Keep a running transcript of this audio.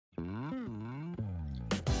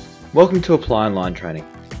Welcome to ApplyOnline training.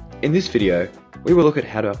 In this video, we will look at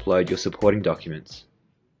how to upload your supporting documents.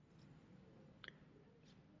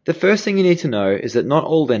 The first thing you need to know is that not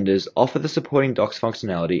all lenders offer the supporting docs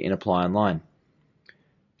functionality in ApplyOnline.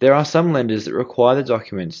 There are some lenders that require the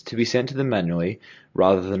documents to be sent to them manually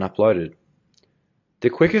rather than uploaded. The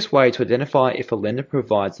quickest way to identify if a lender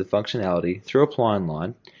provides the functionality through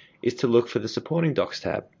ApplyOnline is to look for the supporting docs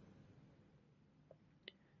tab.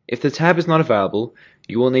 If the tab is not available,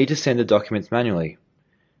 you will need to send the documents manually.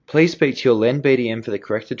 Please speak to your Lend BDM for the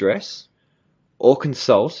correct address, or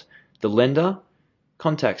consult the Lender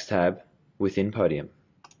Contacts tab within Podium.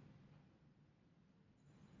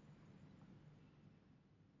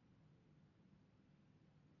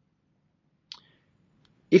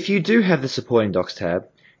 If you do have the Supporting Docs tab,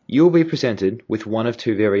 you will be presented with one of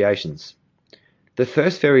two variations. The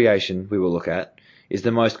first variation we will look at is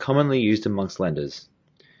the most commonly used amongst lenders.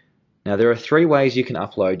 Now, there are three ways you can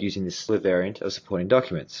upload using this variant of supporting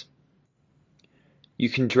documents. You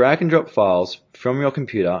can drag and drop files from your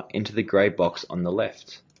computer into the grey box on the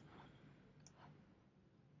left.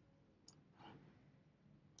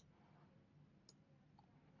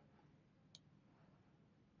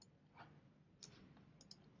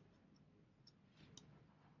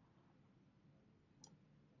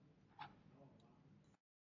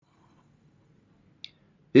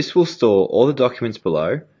 This will store all the documents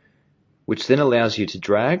below, which then allows you to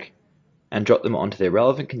drag and drop them onto their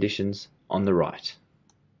relevant conditions on the right.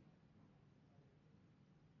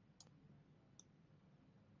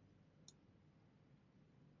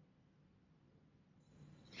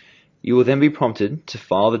 You will then be prompted to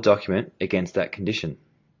file the document against that condition.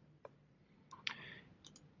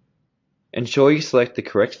 Ensure you select the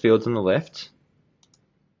correct fields on the left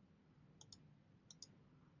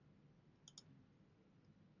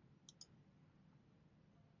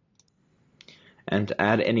and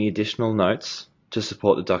add any additional notes to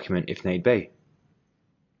support the document if need be.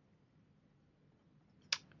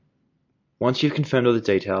 Once you've confirmed all the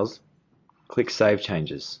details, click Save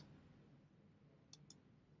Changes.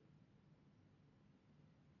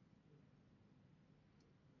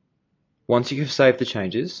 Once you have saved the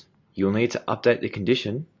changes, you will need to update the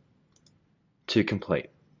condition to complete.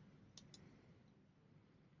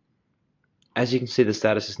 As you can see, the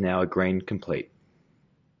status is now a green complete.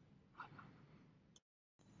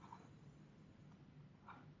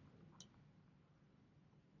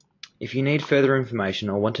 If you need further information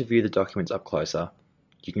or want to view the documents up closer,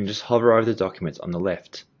 you can just hover over the documents on the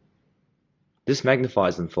left. This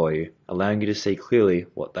magnifies them for you, allowing you to see clearly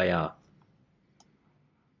what they are.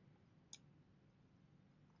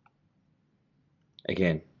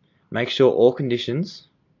 Again, make sure all conditions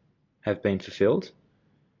have been fulfilled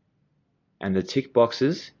and the tick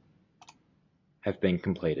boxes have been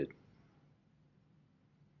completed.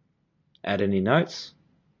 Add any notes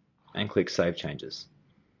and click Save Changes.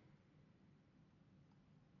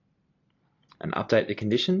 And update the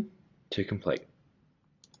condition to complete.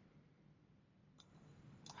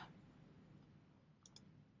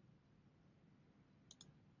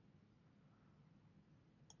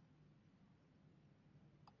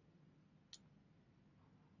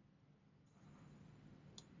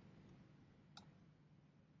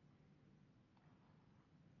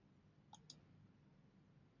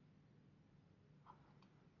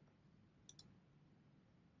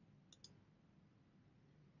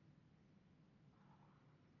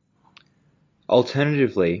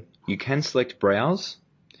 Alternatively, you can select Browse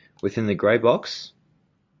within the grey box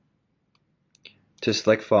to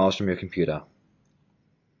select files from your computer.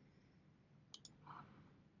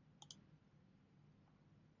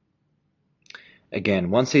 Again,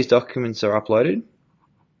 once these documents are uploaded,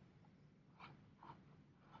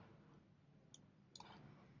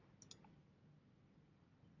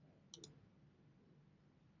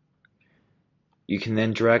 you can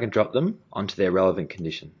then drag and drop them onto their relevant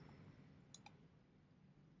condition.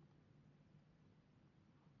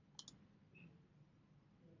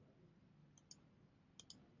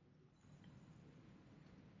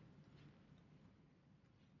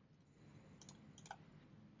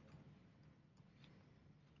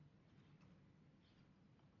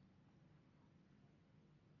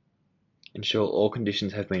 Ensure all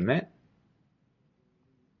conditions have been met.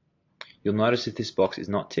 You'll notice if this box is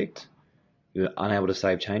not ticked, you're unable to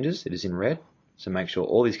save changes. It is in red, so make sure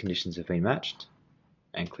all these conditions have been matched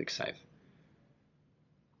and click Save.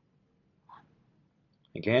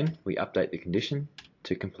 Again, we update the condition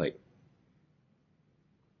to complete.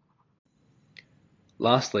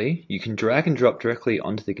 Lastly, you can drag and drop directly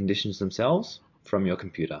onto the conditions themselves from your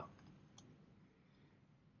computer.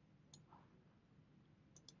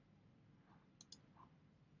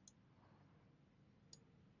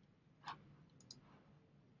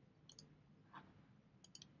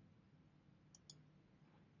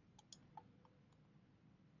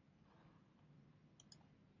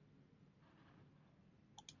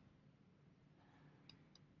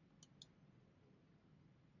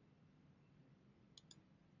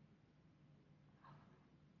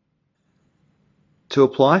 To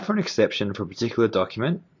apply for an exception for a particular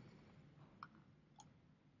document,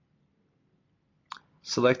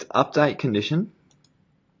 select Update Condition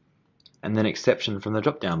and then Exception from the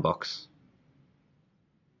drop-down box.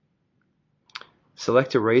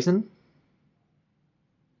 Select a reason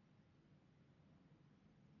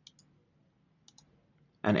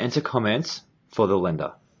and enter comments for the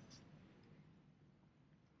lender.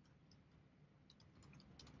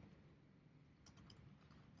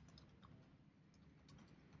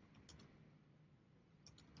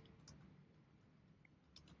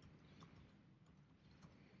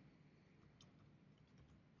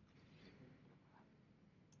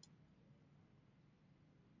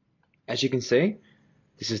 As you can see,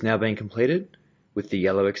 this has now been completed with the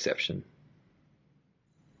yellow exception.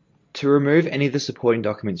 To remove any of the supporting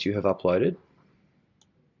documents you have uploaded,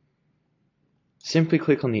 simply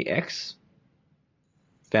click on the X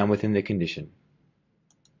found within the condition.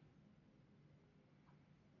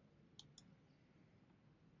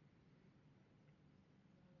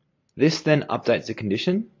 This then updates the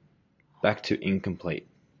condition back to incomplete.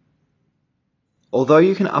 Although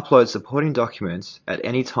you can upload supporting documents at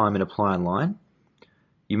any time in ApplyOnline,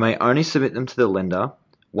 you may only submit them to the lender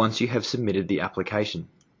once you have submitted the application.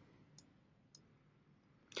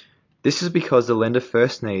 This is because the lender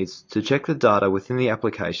first needs to check the data within the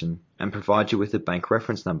application and provide you with a bank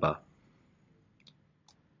reference number.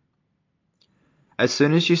 As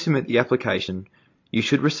soon as you submit the application, you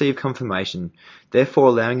should receive confirmation, therefore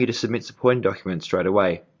allowing you to submit supporting documents straight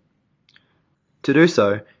away. To do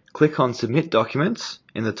so, click on Submit Documents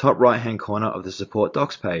in the top right-hand corner of the Support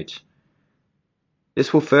Docs page.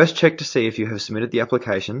 This will first check to see if you have submitted the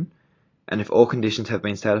application and if all conditions have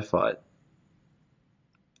been satisfied.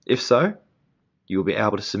 If so, you will be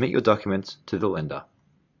able to submit your documents to the lender.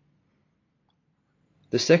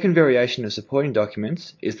 The second variation of supporting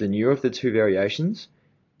documents is the newer of the two variations,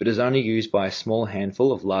 but is only used by a small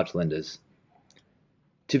handful of large lenders.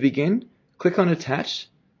 To begin, click on Attach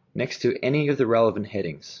next to any of the relevant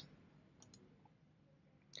headings.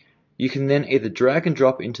 You can then either drag and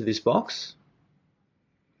drop into this box,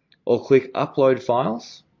 or click Upload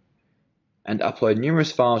Files and upload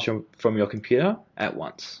numerous files from your computer at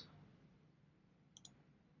once.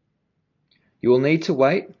 You will need to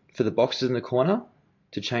wait for the boxes in the corner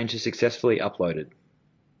to change to successfully uploaded.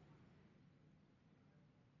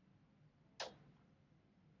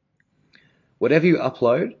 Whatever you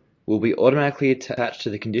upload will be automatically attached to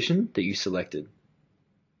the condition that you selected.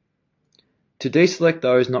 To deselect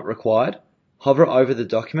those not required, hover over the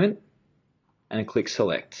document and click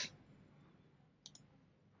Select.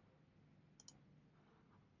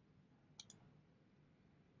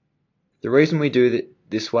 The reason we do it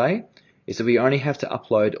this way is that we only have to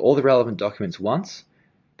upload all the relevant documents once,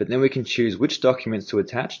 but then we can choose which documents to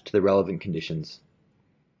attach to the relevant conditions.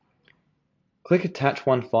 Click Attach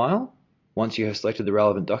one file once you have selected the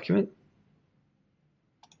relevant document.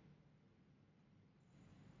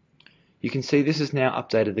 You can see this has now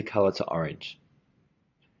updated the color to orange.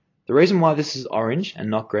 The reason why this is orange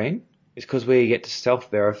and not green is because we get to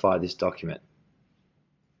self-verify this document.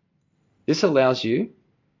 This allows you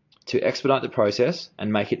to expedite the process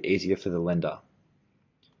and make it easier for the lender.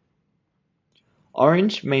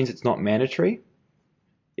 Orange means it's not mandatory.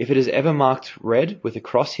 If it is ever marked red with a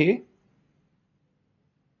cross here,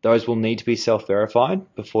 those will need to be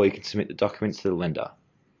self-verified before you can submit the documents to the lender.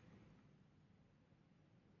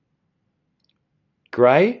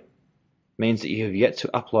 Grey means that you have yet to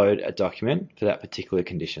upload a document for that particular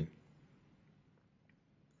condition.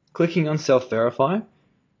 Clicking on Self-Verify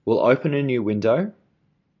will open a new window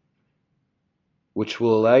which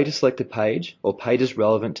will allow you to select a page or pages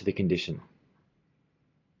relevant to the condition.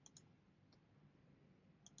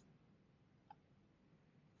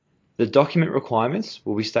 The document requirements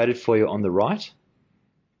will be stated for you on the right.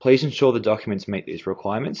 Please ensure the documents meet these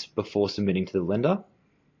requirements before submitting to the lender.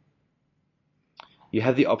 You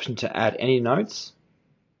have the option to add any notes,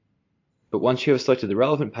 but once you have selected the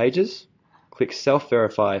relevant pages, click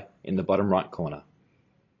Self-Verify in the bottom right corner.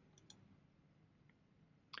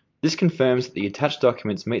 This confirms that the attached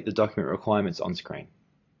documents meet the document requirements on screen.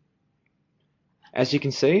 As you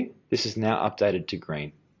can see, this is now updated to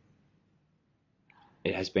green.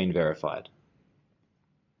 It has been verified.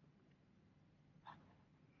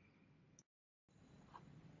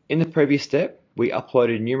 In the previous step, we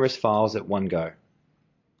uploaded numerous files at one go.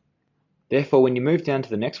 Therefore, when you move down to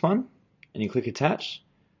the next one and you click Attach,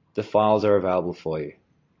 the files are available for you.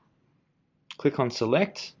 Click on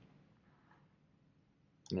Select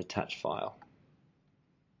and Attach File.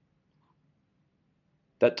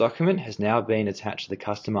 That document has now been attached to the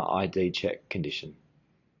Customer ID Check condition.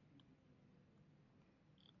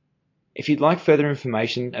 If you'd like further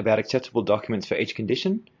information about acceptable documents for each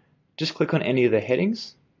condition, just click on any of the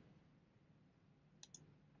headings.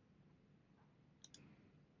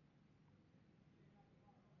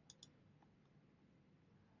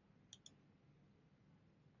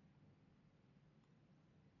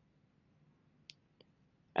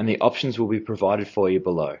 And the options will be provided for you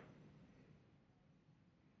below.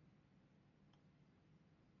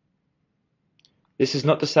 This is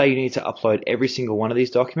not to say you need to upload every single one of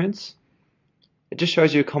these documents. It just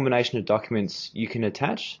shows you a combination of documents you can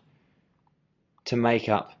attach to make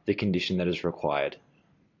up the condition that is required.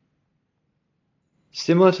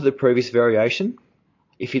 Similar to the previous variation,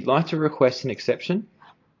 if you'd like to request an exception,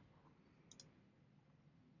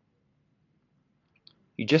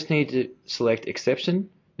 you just need to select Exception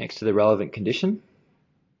next to the relevant condition,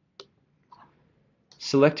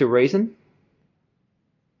 select a reason,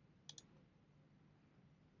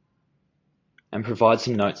 and provide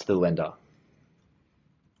some notes to the lender.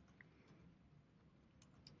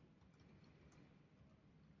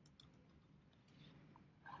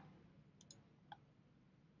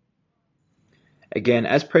 Again,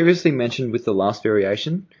 as previously mentioned with the last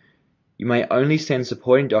variation, you may only send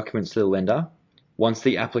supporting documents to the lender once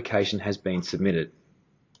the application has been submitted.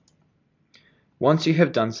 Once you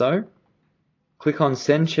have done so, click on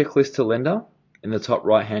Send Checklist to Lender in the top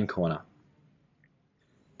right-hand corner.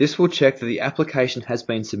 This will check that the application has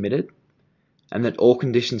been submitted and that all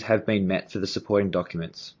conditions have been met for the supporting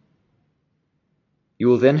documents. You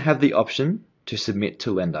will then have the option to Submit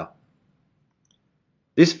to Lender.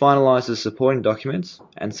 This finalizes supporting documents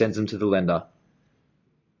and sends them to the lender.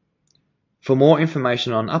 For more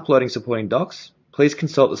information on uploading supporting docs, please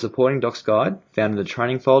consult the Supporting Docs Guide found in the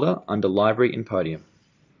training folder under Library and Podium.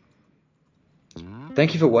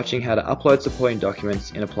 Thank you for watching how to upload supporting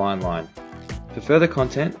documents in ApplyOnline. For further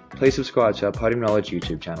content, please subscribe to our Podium Knowledge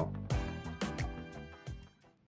YouTube channel.